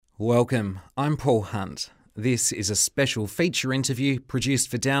Welcome, I'm Paul Hunt. This is a special feature interview produced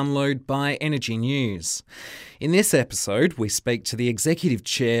for download by Energy News. In this episode, we speak to the Executive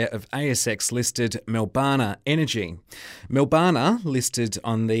Chair of ASX-listed Melbana Energy. Melbana, listed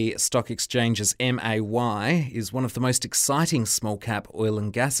on the stock exchange as MAY, is one of the most exciting small-cap oil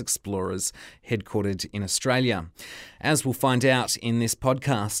and gas explorers headquartered in Australia. As we'll find out in this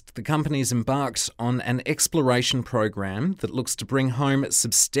podcast, the company's embarked on an exploration program that looks to bring home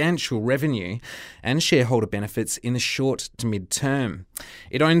substantial revenue and shareholder benefits in the short to mid-term.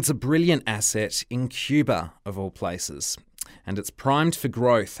 It owns a brilliant asset in Cuba, of all places, and it's primed for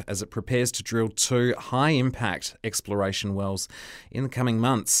growth as it prepares to drill 2 high-impact exploration wells in the coming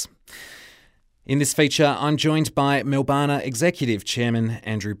months. In this feature, I'm joined by Melbana Executive Chairman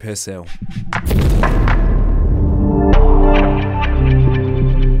Andrew Purcell.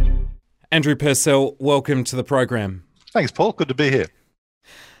 Andrew Purcell, welcome to the program. Thanks, Paul. Good to be here.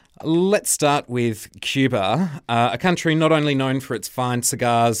 Let's start with Cuba, a country not only known for its fine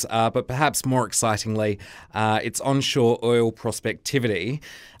cigars, but perhaps more excitingly, its onshore oil prospectivity.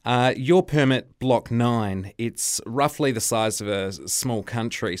 Your permit, Block 9, it's roughly the size of a small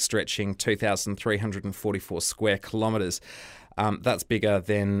country stretching 2,344 square kilometres. That's bigger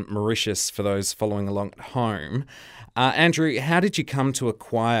than Mauritius for those following along at home. Andrew, how did you come to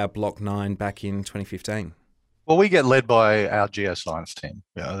acquire Block 9 back in 2015? Well, we get led by our geoscience team.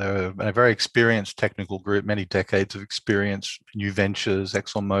 They're a very experienced technical group, many decades of experience, New Ventures,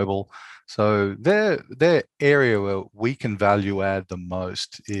 ExxonMobil. So their area where we can value add the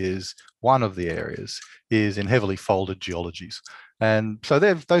most is one of the areas is in heavily folded geologies. And so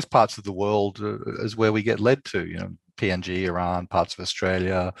those parts of the world is where we get led to, PNG, Iran, parts of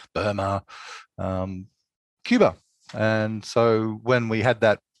Australia, Burma, Cuba. And so when we had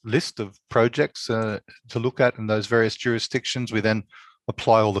that list of projects to look at in those various jurisdictions, we then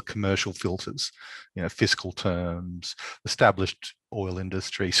apply all the commercial filters, fiscal terms, established oil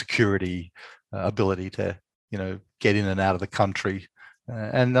industry, security, ability to, get in and out of the country.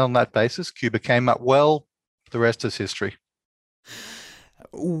 And on that basis, Cuba came up well. The rest is history.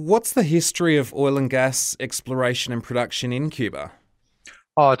 What's the history of oil and gas exploration and production in Cuba?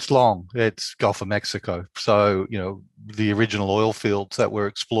 Oh, it's long. It's Gulf of Mexico. So, the original oil fields that were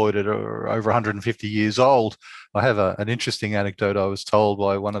exploited are over 150 years old. I have an interesting anecdote. I was told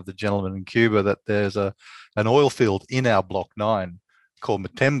by one of the gentlemen in Cuba that there's an oil field in our Block 9 called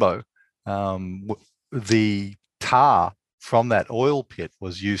Matembo. The tar from that oil pit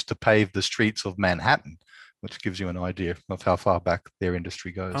was used to pave the streets of Manhattan, which gives you an idea of how far back their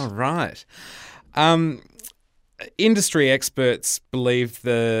industry goes. Oh, right. Industry experts believe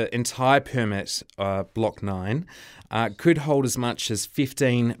the entire permit, Block 9, could hold as much as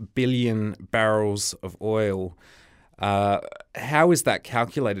 15 billion barrels of oil. How is that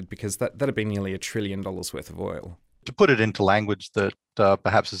calculated? Because that'd be nearly $1 trillion worth of oil. To put it into language that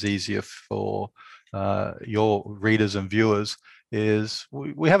perhaps is easier for your readers and viewers, is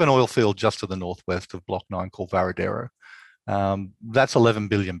we have an oil field just to the northwest of Block 9 called Varadero. That's 11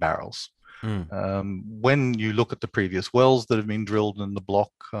 billion barrels. When you look at the previous wells that have been drilled in the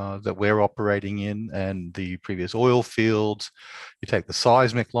block that we're operating in and the previous oil fields, you take the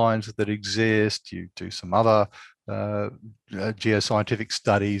seismic lines that exist, you do some other geoscientific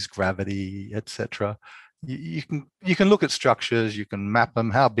studies, gravity, etc. You can look at structures, you can map them,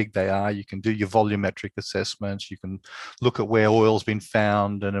 how big they are, you can do your volumetric assessments, you can look at where oil's been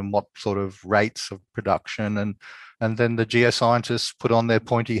found and in what sort of rates of production, and then the geoscientists put on their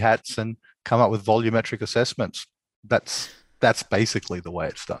pointy hats and come up with volumetric assessments. That's basically the way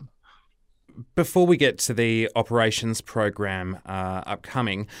it's done. Before we get to the operations program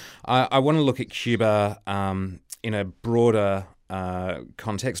upcoming, I want to look at Cuba in a broader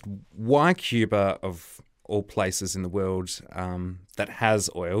context. Why Cuba, of all places in the world that has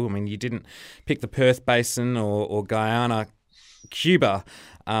oil? I mean, you didn't pick the Perth Basin or Guyana. Cuba,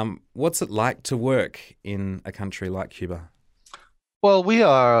 what's it like to work in a country like Cuba? Well,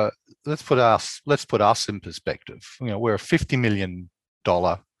 let's put us in perspective. We're a $50 million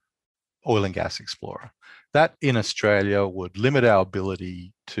oil and gas explorer. That in Australia would limit our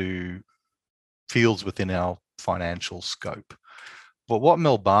ability to fields within our financial scope. But what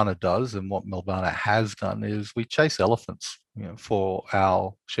Melbana does and what Melbana has done is we chase elephants, for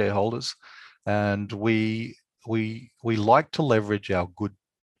our shareholders, and we like to leverage our good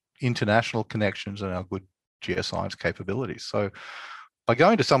international connections and our good geoscience capabilities. So by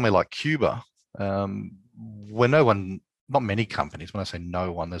going to somewhere like Cuba, where not many companies, when I say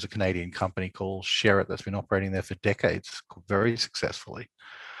no one, there's a Canadian company called Sherritt that's been operating there for decades very successfully.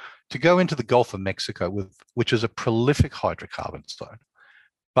 To go into the Gulf of Mexico, which is a prolific hydrocarbon zone,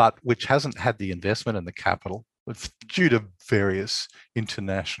 but which hasn't had the investment and the capital due to various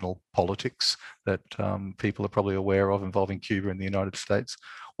international politics that people are probably aware of involving Cuba and the United States.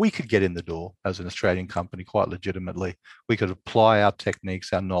 We could get in the door as an Australian company quite legitimately. We could apply our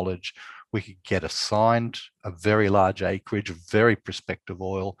techniques, our knowledge. We could get assigned a very large acreage of very prospective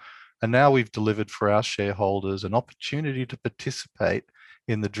oil. And now we've delivered for our shareholders an opportunity to participate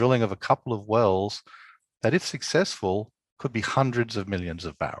in the drilling of a couple of wells that, if successful, could be hundreds of millions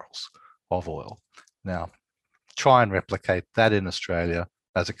of barrels of oil. Now, try and replicate that in Australia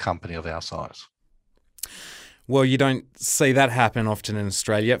as a company of our size. Well, you don't see that happen often in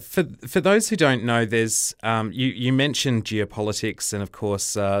Australia. For those who don't know, there's you mentioned geopolitics and, of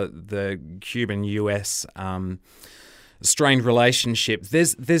course, the Cuban-US strained relationship.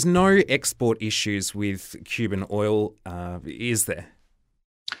 There's no export issues with Cuban oil, is there?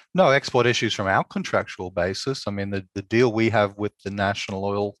 No export issues from our contractual basis. I mean, the deal we have with the National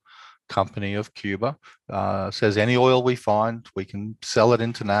Oil Company of Cuba says any oil we find, we can sell it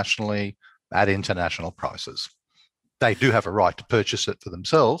internationally at international prices. They do have a right to purchase it for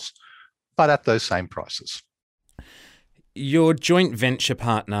themselves, but at those same prices. Your joint venture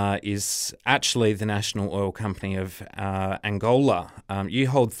partner is actually the National Oil Company of Angola. You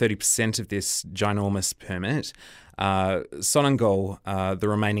hold 30% of this ginormous permit. Sonangol, the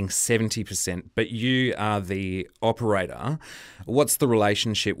remaining 70%, but you are the operator. What's the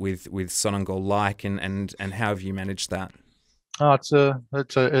relationship with Sonangol like, and how have you managed that? Oh, it's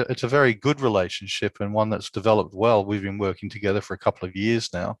a very good relationship and one that's developed well. We've been working together for a couple of years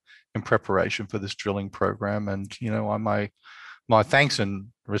now in preparation for this drilling program, and my thanks and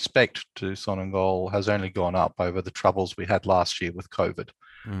respect to Sonangol has only gone up over the troubles we had last year with COVID.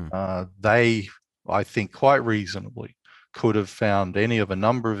 They, I think, quite reasonably could have found any of a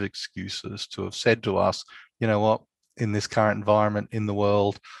number of excuses to have said to us, you know what, in this current environment in the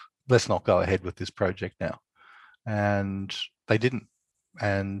world, let's not go ahead with this project now. And they didn't.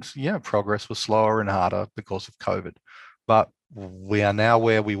 And yeah, progress was slower and harder because of COVID. But we are now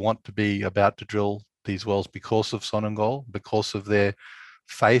where we want to be, about to drill these wells because of Sonangol, because of their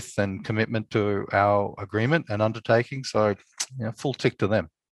faith and commitment to our agreement and undertaking. So, full tick to them.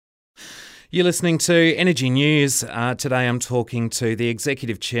 You're listening to Energy News. Today I'm talking to the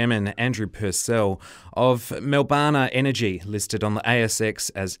Executive Chairman, Andrew Purcell, of Melbana Energy, listed on the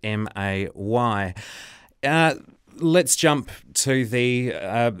ASX as MAY. Let's jump to the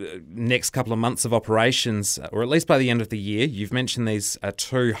next couple of months of operations, or at least by the end of the year. You've mentioned these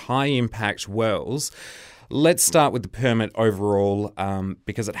two high-impact wells. Let's start with the permit overall,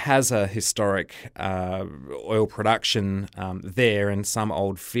 because it has a historic oil production there and some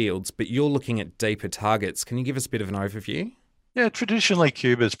old fields, but you're looking at deeper targets. Can you give us a bit of an overview? Yeah, traditionally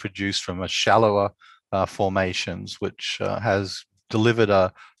Cuba is produced from a shallower formations, which has delivered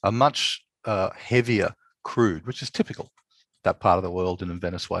a much heavier crude, which is typical that part of the world and in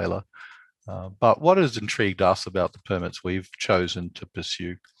Venezuela. But what has intrigued us about the permits we've chosen to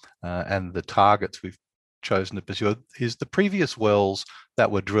pursue and the targets we've chosen to pursue is the previous wells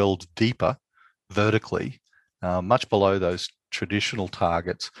that were drilled deeper vertically, much below those traditional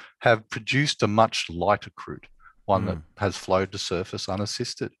targets, have produced a much lighter crude, one that has flowed to surface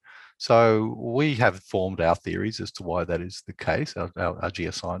unassisted. So we have formed our theories as to why that is the case, our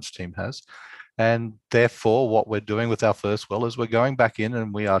geoscience team has. And therefore, what we're doing with our first well is we're going back in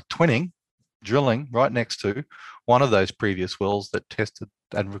and we are drilling right next to one of those previous wells that tested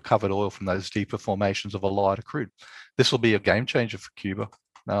and recovered oil from those deeper formations of a lighter crude. This will be a game changer for Cuba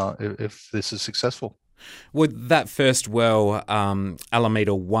if this is successful. With that first well,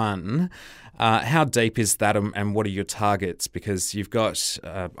 Alameda 1, how deep is that and what are your targets? Because you've got,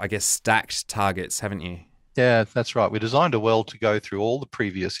 I guess, stacked targets, haven't you? Yeah, that's right. We designed a well to go through all the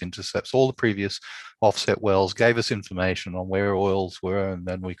previous intercepts, all the previous offset wells, gave us information on where oils were, and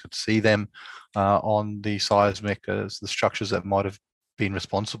then we could see them on the seismic as the structures that might have been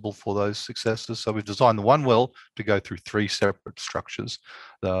responsible for those successes. So we've designed the one well to go through three separate structures.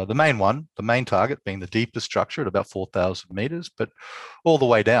 The main target being the deepest structure at about 4,000 meters, but all the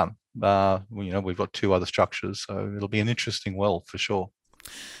way down. We've got two other structures, so it'll be an interesting well for sure.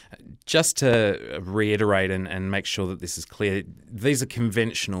 Just to reiterate and make sure that this is clear, these are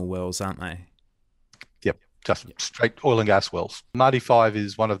conventional wells, aren't they? Yep, just straight oil and gas wells. Marty 5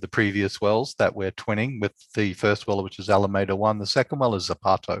 is one of the previous wells that we're twinning with the first well, which is Alameda 1. The second well is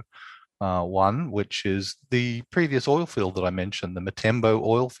Zapato 1, which is the previous oil field that I mentioned, the Matembo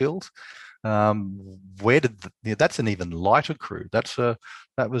oil field. That's an even lighter crude.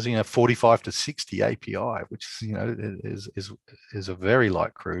 That was 45 to 60 API, which is a very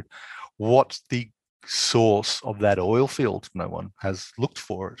light crude. What's the source of that oil field. No one has looked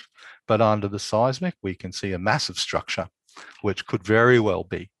for it. But under the seismic, we can see a massive structure, which could very well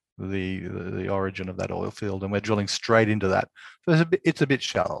be the origin of that oil field. And we're drilling straight into that. So it's a bit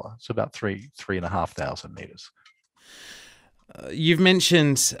shallower. It's about 3,500 meters. You've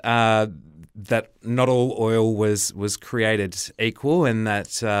mentioned that not all oil was created equal, and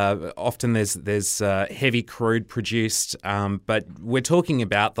that often there's heavy crude produced, but we're talking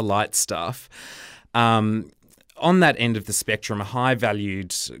about the light stuff. On that end of the spectrum, a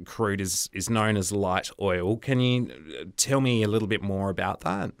high-valued crude is known as light oil. Can you tell me a little bit more about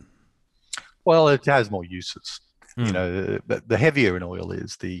that? Well, it has more uses. You know, the heavier an oil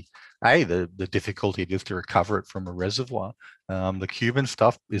is, the difficulty it is to recover it from a reservoir. The Cuban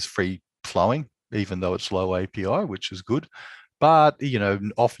stuff is free flowing, even though it's low API, which is good. But, you know,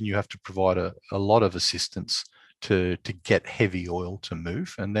 often you have to provide a lot of assistance to get heavy oil to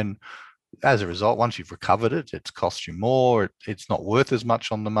move. And then as a result, once you've recovered it, it's cost you more. It's not worth as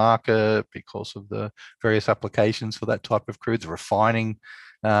much on the market because of the various applications for that type of crude. The refining,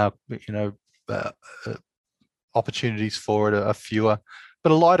 opportunities for it are fewer.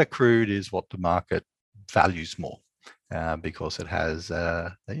 But a lighter crude is what the market values more because it has,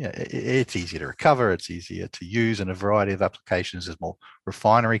 it's easier to recover, it's easier to use in a variety of applications. There's more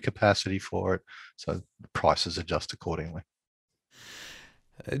refinery capacity for it, so the prices adjust accordingly.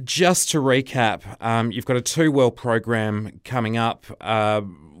 Just to recap, you've got a 2-well program coming up.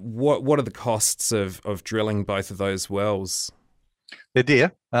 What are the costs of drilling both of those wells? They're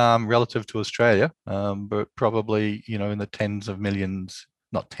dear relative to Australia, but probably, you know, in the tens of millions,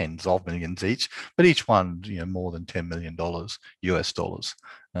 not tens of millions each, but each one, you know, more than $10 million US dollars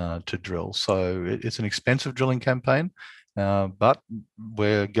to drill. So it's an expensive drilling campaign. But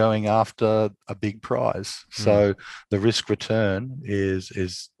we're going after a big prize. So the risk return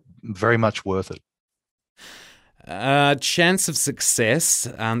is very much worth it. Chance of success.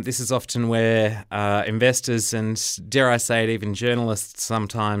 This is often where investors and, dare I say it, even journalists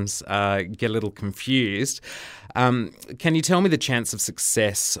sometimes get a little confused. Can you tell me the chance of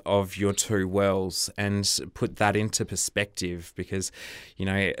success of your 2 wells and put that into perspective? Because, you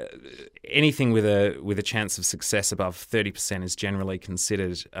know, anything with a chance of success above 30% is generally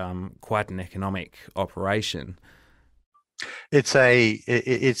considered quite an economic operation.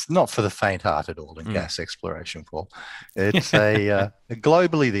 It's not for the faint-hearted oil and gas exploration, Paul. It's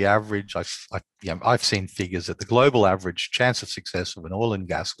globally the average. I've seen figures that the global average chance of success of an oil and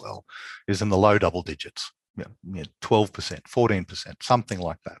gas well is in the low double digits, 12%, 14%, something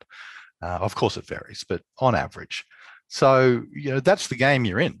like that. Of course, it varies, but on average. So that's the game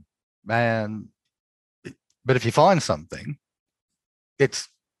you're in, but if you find something, it's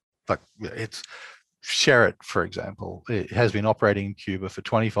Sherritt, for example, it has been operating in Cuba for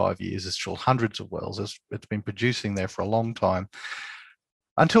 25 years. It's drilled hundreds of wells. It's been producing there for a long time.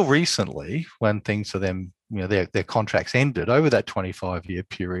 Until recently, when things for them, their contracts ended over that 25-year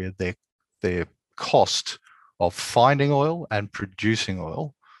period, their cost of finding oil and producing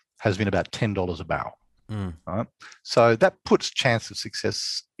oil has been about $10 a barrel. Right? So that puts chance of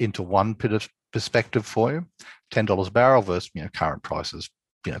success into one bit of perspective for you. $10 a barrel versus current prices.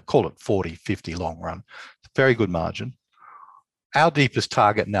 Call it 40, 50 long run. Very good margin. Our deepest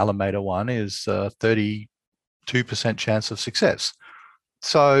target in Alameda-1 is 32% chance of success.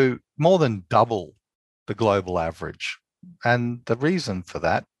 So more than double the global average. And the reason for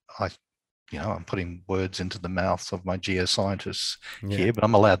that, I'm putting words into the mouths of my geoscientists here, but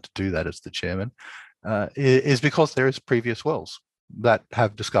I'm allowed to do that as the chairman, is because there is previous wells that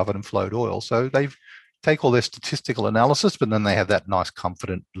have discovered and flowed oil. So they've take all their statistical analysis, but then they have that nice,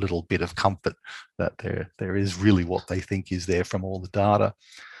 confident little bit of comfort that there is really what they think is there from all the data.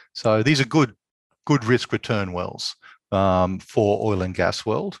 So these are good risk return wells for oil and gas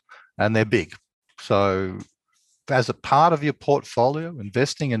world, and they're big. So as a part of your portfolio,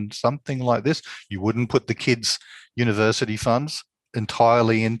 investing in something like this, you wouldn't put the kids' university funds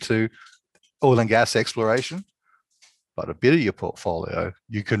entirely into oil and gas exploration, but a bit of your portfolio,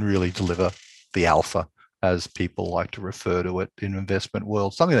 you can really deliver the alpha, as people like to refer to it in investment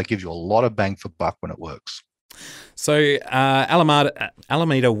world, something that gives you a lot of bang for buck when it works. So Alameda-1,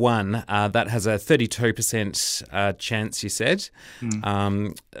 that has a 32% chance, you said.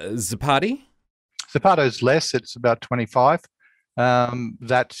 Zapata? Zapata's less, it's about 25.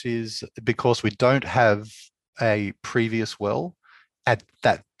 That is because we don't have a previous well at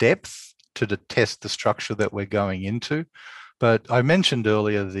that depth to test the structure that we're going into. But I mentioned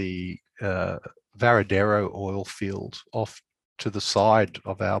earlier the Varadero oil field off to the side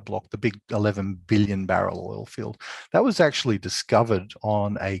of our block, the big 11 billion barrel oil field. That was actually discovered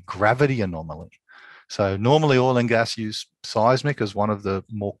on a gravity anomaly. So normally oil and gas use seismic as one of the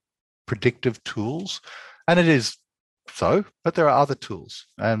more predictive tools, and it is so, but there are other tools.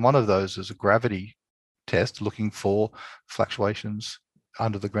 And one of those is a gravity test looking for fluctuations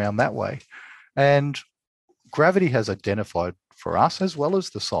under the ground that way. And gravity has identified for us, as well as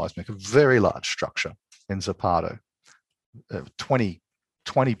the seismic, a very large structure in Zapata, 20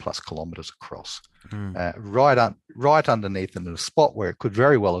 plus kilometers across, right underneath in a spot where it could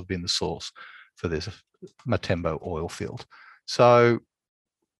very well have been the source for this Matembo oil field. So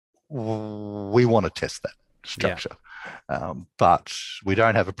we want to test that structure, but we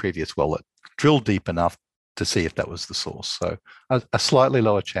don't have a previous well that drilled deep enough to see if that was the source. So a slightly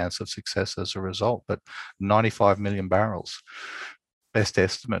lower chance of success as a result, but 95 million barrels, best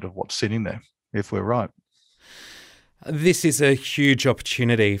estimate of what's sitting there, if we're right. This is a huge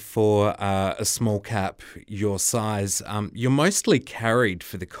opportunity for a small cap your size. You're mostly carried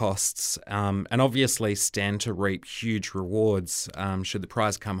for the costs and obviously stand to reap huge rewards should the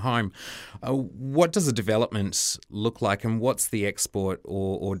prize come home. What does a development look like, and what's the export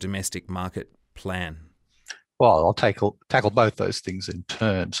or domestic market plan? Well, I'll tackle both those things in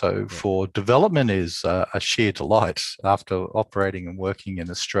turn. So for development is a sheer delight after operating and working in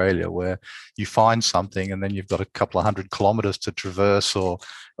Australia, where you find something and then you've got a couple of 100 kilometres to traverse, or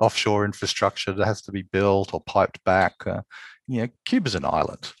offshore infrastructure that has to be built or piped back. Cuba's an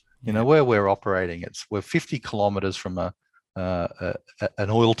island. Where we're operating, we're 50 kilometres from an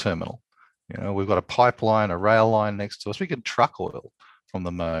oil terminal. We've got a pipeline, a rail line next to us. We can truck oil from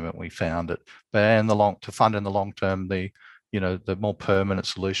the moment we found it, but to fund in the long term the more permanent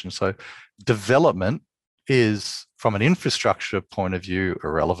solution. So development is, from an infrastructure point of view,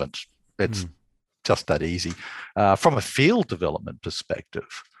 irrelevant. It's just that easy. From a field development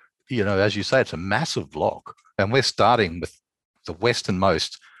perspective, as you say, it's a massive block, and we're starting with the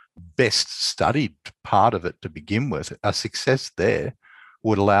westernmost, best studied part of it to begin with. A success there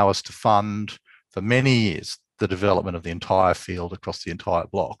would allow us to fund for many years the development of the entire field across the entire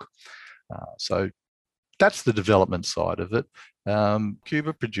block. So that's the development side of it.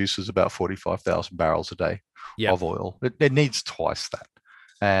 Cuba produces about 45,000 barrels a day of oil. It needs twice that.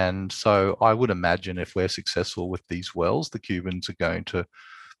 And so I would imagine if we're successful with these wells, the Cubans are going to,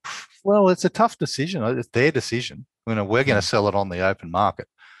 well, it's a tough decision. It's their decision. We're going to sell it on the open market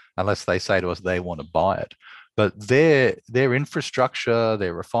unless they say to us they want to buy it. But their infrastructure,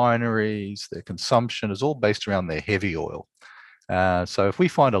 their refineries, their consumption is all based around their heavy oil. So if we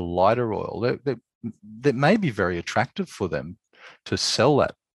find a lighter oil, that may be very attractive for them to sell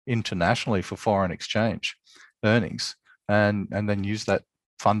that internationally for foreign exchange earnings, and then use that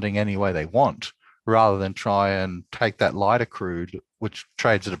funding any way they want, rather than try and take that lighter crude, which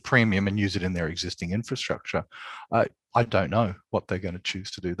trades at a premium, and use it in their existing infrastructure. I don't know what they're going to choose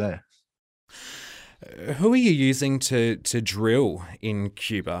to do there. Who are you using to drill in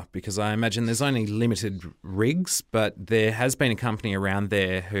Cuba? Because I imagine there's only limited rigs, but there has been a company around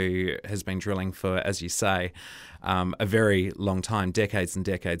there who has been drilling for, as you say, a very long time, decades and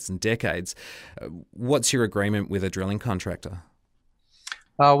decades and decades. What's your agreement with a drilling contractor?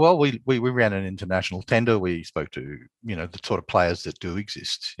 Well, we ran an international tender. We spoke to the sort of players that do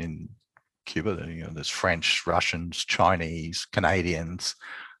exist in Cuba. There's French, Russians, Chinese, Canadians,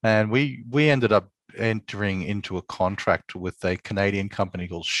 and we ended up entering into a contract with a Canadian company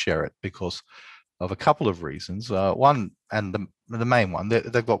called Sherritt because of a couple of reasons. One, and the main one,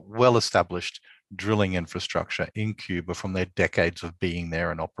 they've got well-established drilling infrastructure in Cuba from their decades of being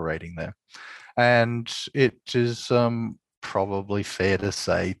there and operating there. And it is probably fair to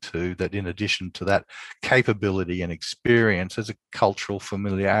say too that in addition to that capability and experience, there's a cultural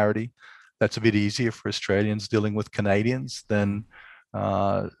familiarity that's a bit easier for Australians dealing with Canadians than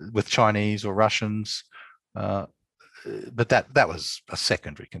with Chinese or Russians, but that was a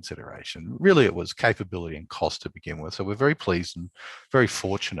secondary consideration. Really, it was capability and cost to begin with. So we're very pleased and very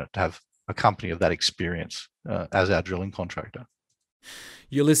fortunate to have a company of that experience as our drilling contractor.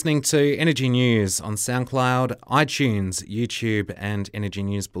 You're listening to Energy News on SoundCloud, iTunes, YouTube, and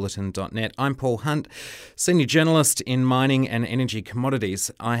energynewsbulletin.net. I'm Paul Hunt, Senior Journalist in Mining and Energy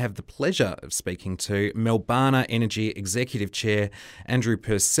Commodities. I have the pleasure of speaking to Melbana Energy Executive Chair Andrew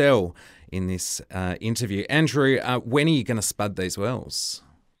Purcell in this interview. Andrew, when are you going to spud these wells?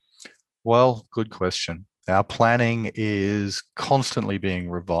 Well, good question. Our planning is constantly being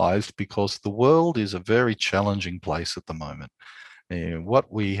revised because the world is a very challenging place at the moment. What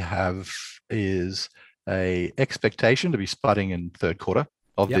we have is an expectation to be spudding in third quarter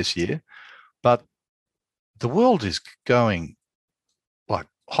of this year, but the world is going like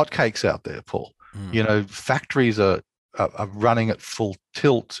hotcakes out there, Paul. Factories are are running at full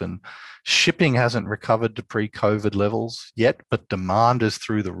tilt, and shipping hasn't recovered to pre-COVID levels yet, but demand is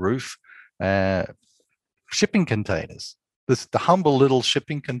through the roof. Uh, Shipping containers. The humble little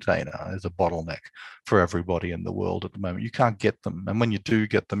shipping container is a bottleneck for everybody in the world at the moment. You can't get them. And when you do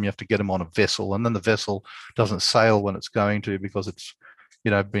get them, you have to get them on a vessel. And then the vessel doesn't sail when it's going to because it's,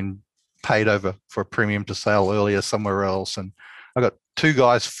 been paid over for a premium to sail earlier somewhere else. And I've got two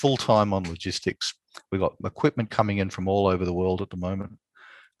guys full-time on logistics. We've got equipment coming in from all over the world at the moment,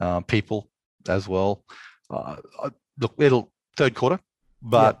 people as well. Look, it'll third quarter,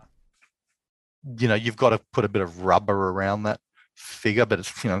 but you've got to put a bit of rubber around that figure. But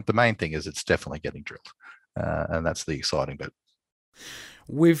it's, the main thing is it's definitely getting drilled, and that's the exciting bit.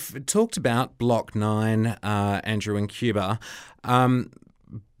 We've talked about Block 9, Andrew, in Cuba.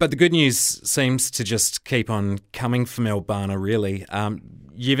 But the good news seems to just keep on coming for Melbana, really.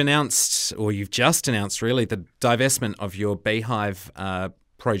 You've just announced, really, the divestment of your Beehive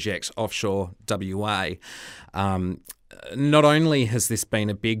project offshore WA. Not only has this been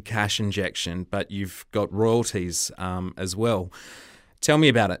a big cash injection, but you've got royalties as well. Tell me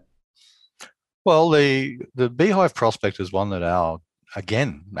about it. Well, the Beehive prospect is one that our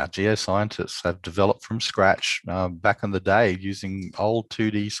geoscientists have developed from scratch back in the day using old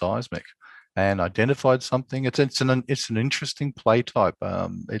 2D seismic, and identified something. It's an interesting play type.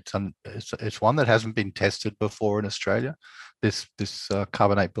 It's one that hasn't been tested before in Australia. This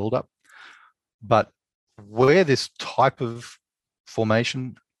carbonate buildup, but where this type of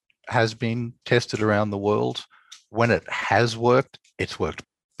formation has been tested around the world, when it has worked, it's worked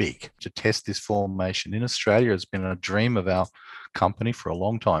big. To test this formation in Australia has been a dream of our company for a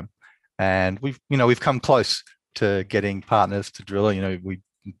long time, and we've come close to getting partners to drill it. We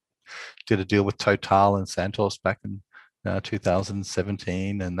did a deal with Total and Santos back in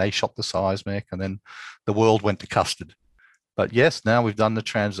 2017, and they shot the seismic, and then the world went to custard. But yes, now we've done the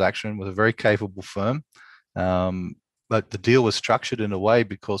transaction with a very capable firm. But the deal was structured in a way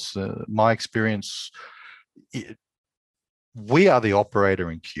because my experience, we are the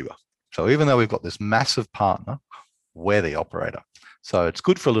operator in Cuba. So even though we've got this massive partner, we're the operator. So it's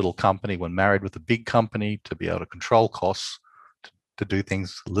good for a little company when married with a big company to be able to control costs, to do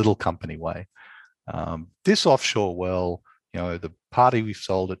things little company way. This offshore well, the party we've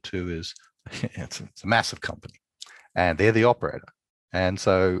sold it to is it's a massive company, and they're the operator. And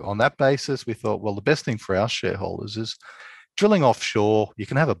so on that basis, we thought, well, the best thing for our shareholders is drilling offshore. You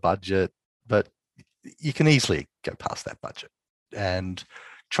can have a budget, but you can easily go past that budget. And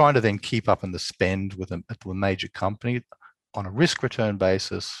trying to then keep up in the spend with a major company on a risk return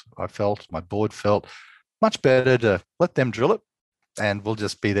basis, my board felt much better to let them drill it, and we'll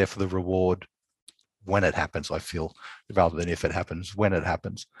just be there for the reward when it happens, I feel, rather than if it happens, when it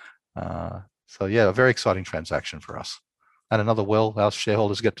happens. So yeah, a very exciting transaction for us, and another well our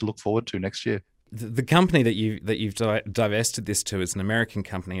shareholders get to look forward to next year. The company that you've divested this to is an American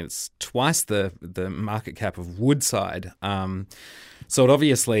company. It's twice the market cap of Woodside. So it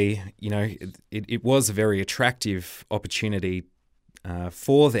obviously, it was a very attractive opportunity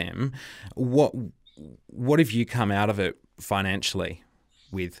for them. What have you come out of it financially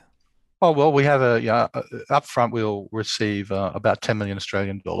with? Oh, well, we have upfront we'll receive about 10 million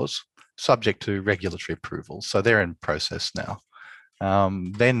Australian dollars, subject to regulatory approvals. So they're in process now.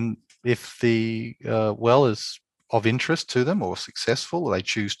 Then if the well is of interest to them or successful, they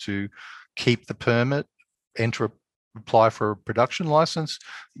choose to keep the permit, apply for a production license,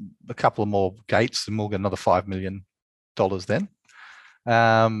 a couple of more gates, and we'll get another $5 million then,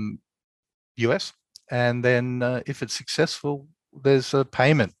 US. And then if it's successful, there's a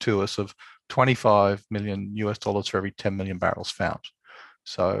payment to us of $25 million US for every 10 million barrels found.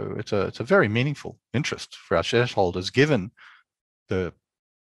 So it's a very meaningful interest for our shareholders, given the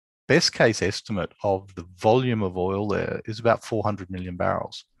best case estimate of the volume of oil there is about 400 million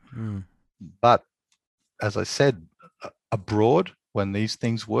barrels. But as I said, abroad, when these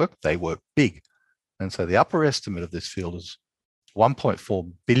things work, they work big. And so the upper estimate of this field is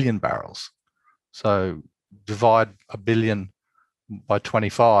 1.4 billion barrels. So divide a billion by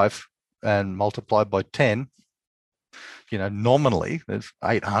 25 and multiply by 10, nominally there's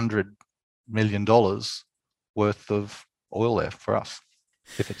 $800 million worth of oil there for us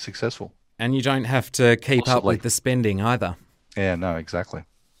if it's successful. And you don't have to keep up with the spending either. Yeah, no, exactly.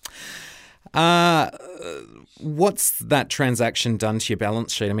 What's that transaction done to your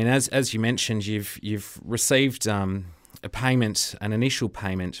balance sheet? I mean, as you mentioned, you've received an initial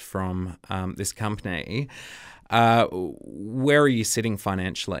payment from this company. Where are you sitting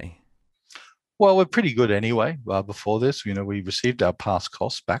financially? Well, we're pretty good anyway. Before this, we received our past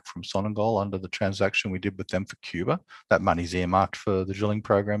costs back from Sonangol under the transaction we did with them for Cuba. That money's earmarked for the drilling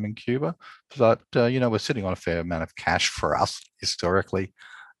program in Cuba. But, we're sitting on a fair amount of cash for us historically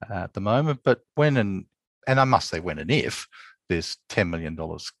at the moment. But and I must say when and if this $10 million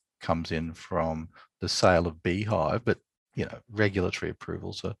comes in from the sale of Beehive, but, regulatory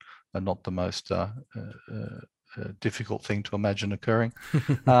approvals are not the most difficult thing to imagine occurring.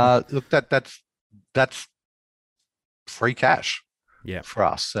 Look, that's free cash for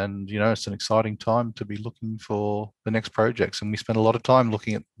us, and it's an exciting time to be looking for the next projects, and we spend a lot of time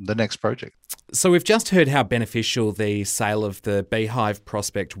looking at the next project. So we've just heard how beneficial the sale of the Beehive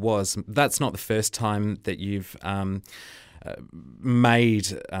prospect was. That's not the first time that you've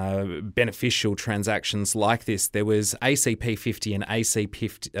made beneficial transactions like this. There was ACP 50 and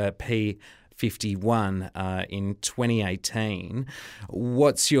ACP 51 in 2018.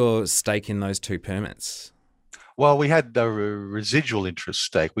 What's your stake in those two permits? Well, we had the residual interest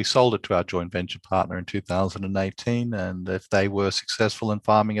stake. We sold it to our joint venture partner in 2018, and if they were successful in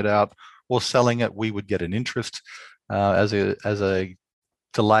farming it out or selling it, we would get an interest as a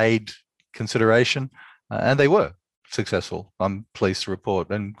delayed consideration, and they were successful. I'm pleased to report,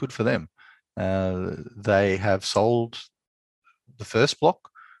 and good for them. They have sold the first block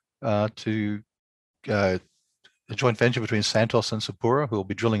to a joint venture between Santos and Sapura, who will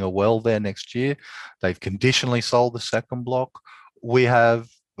be drilling a well there next year. They've conditionally sold the second block. We have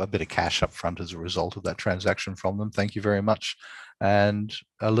a bit of cash up front as a result of that transaction from them. Thank you very much. And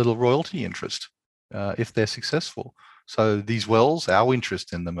a little royalty interest if they're successful. So these wells, our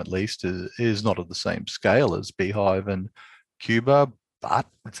interest in them at least, is not at the same scale as Beehive and Cuba, but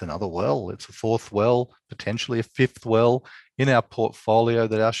it's another well. It's a fourth well, potentially a fifth well in our portfolio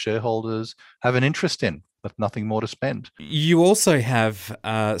that our shareholders have an interest in, with nothing more to spend. You also have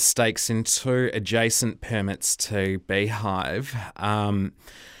stakes in two adjacent permits to Beehive,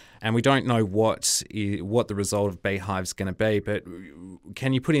 and we don't know what the result of Beehive is going to be, but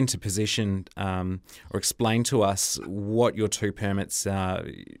can you put into position or explain to us what your two permits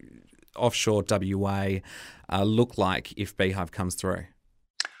offshore WA look like if Beehive comes through?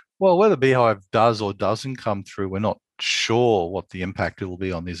 Well, whether Beehive does or doesn't come through, we're not sure what the impact it will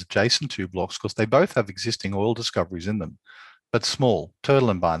be on these adjacent two blocks, because they both have existing oil discoveries in them, but small.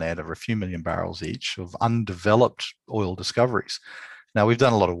 Turtle and Barnett are a few million barrels each of undeveloped oil discoveries. Now, we've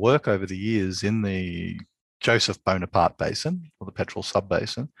done a lot of work over the years in the Joseph Bonaparte Basin, or the Petrel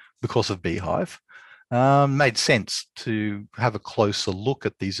Sub-Basin, because of Beehive. Made sense to have a closer look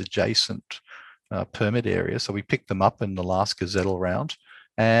at these adjacent permit areas. So we picked them up in the last gazettal round,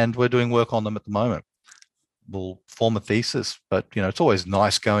 and we're doing work on them at the moment. We'll form a thesis, but it's always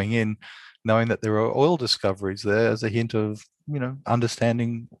nice going in knowing that there are oil discoveries there as a hint of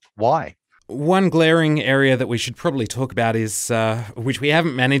understanding why. One glaring area that we should probably talk about is, which we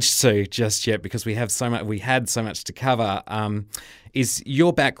haven't managed to just yet because we had so much to cover, is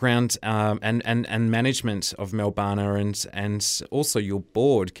your background and management of Melbana and also your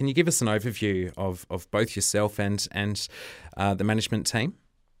board. Can you give us an overview of both yourself and the management team?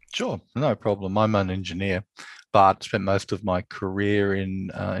 Sure, no problem. I'm an engineer, but spent most of my career in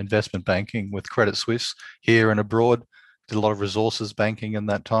investment banking with Credit Suisse here and abroad. Did a lot of resources banking in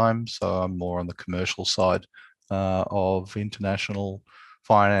that time, so I'm more on the commercial side of international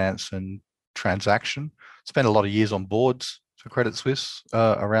finance and transaction. Spent a lot of years on boards for Credit Suisse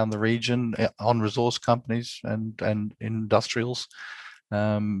around the region on resource companies and industrials.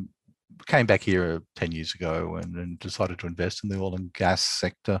 Came back here 10 years ago and decided to invest in the oil and gas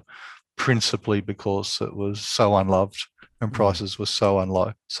sector, principally because it was so unloved and prices were so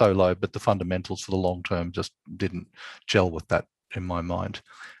low, but the fundamentals for the long term just didn't gel with that in my mind.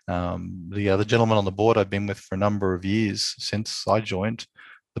 The other gentleman on the board I've been with for a number of years since I joined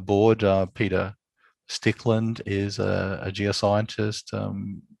the board, Peter Stickland, is a geoscientist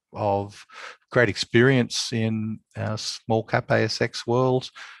of great experience in our small cap ASX world.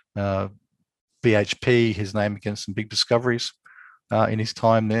 BHP, his name against some big discoveries in his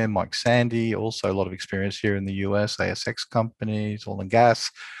time there. Mike Sandy, also a lot of experience here in the US, ASX companies, oil and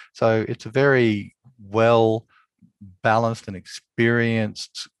gas. So it's a very well balanced and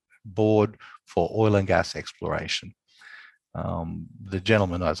experienced board for oil and gas exploration. The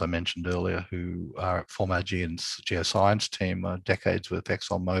gentlemen, as I mentioned earlier, who are former geoscience team, decades with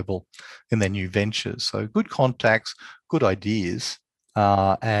ExxonMobil in their new ventures. So good contacts, good ideas,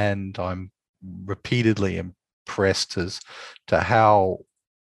 and I'm repeatedly impressed as to how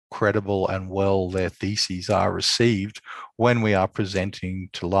credible and well their theses are received when we are presenting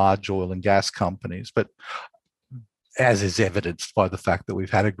to large oil and gas companies. But as is evidenced by the fact that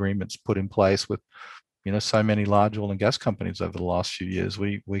we've had agreements put in place with, so many large oil and gas companies over the last few years.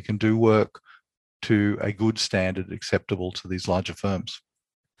 We can do work to a good standard acceptable to these larger firms.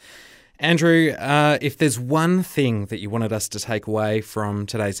 Andrew, if there's one thing that you wanted us to take away from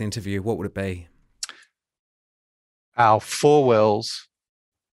today's interview, what would it be? Our 4 wells,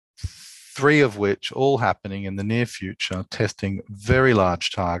 3 of which all happening in the near future, testing very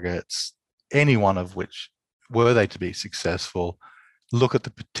large targets, any one of which, were they to be successful, look at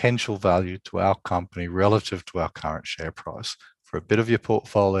the potential value to our company relative to our current share price. For a bit of your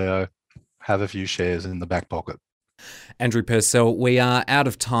portfolio, have a few shares in the back pocket. Andrew Purcell, we are out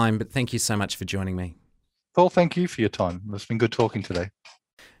of time, but thank you so much for joining me. Paul, thank you for your time. It's been good talking today.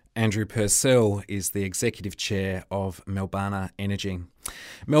 Andrew Purcell is the Executive Chair of Melbana Energy.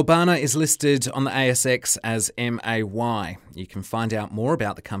 Melbana is listed on the ASX as MAY. You can find out more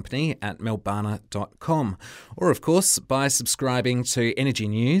about the company at melbana.com, or of course by subscribing to Energy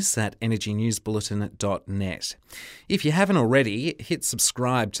News at energynewsbulletin.net. If you haven't already, hit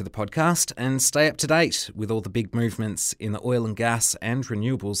subscribe to the podcast and stay up to date with all the big movements in the oil and gas and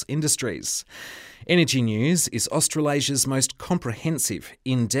renewables industries. Energy News is Australasia's most comprehensive,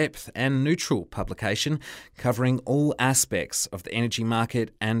 in-depth and neutral publication covering all aspects of the energy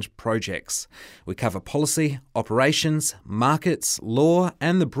market and projects. We cover policy, operations, markets, law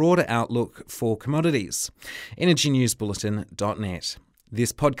and the broader outlook for commodities. energynewsbulletin.net.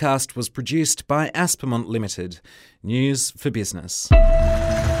 This podcast was produced by Aspermont Limited, News for Business.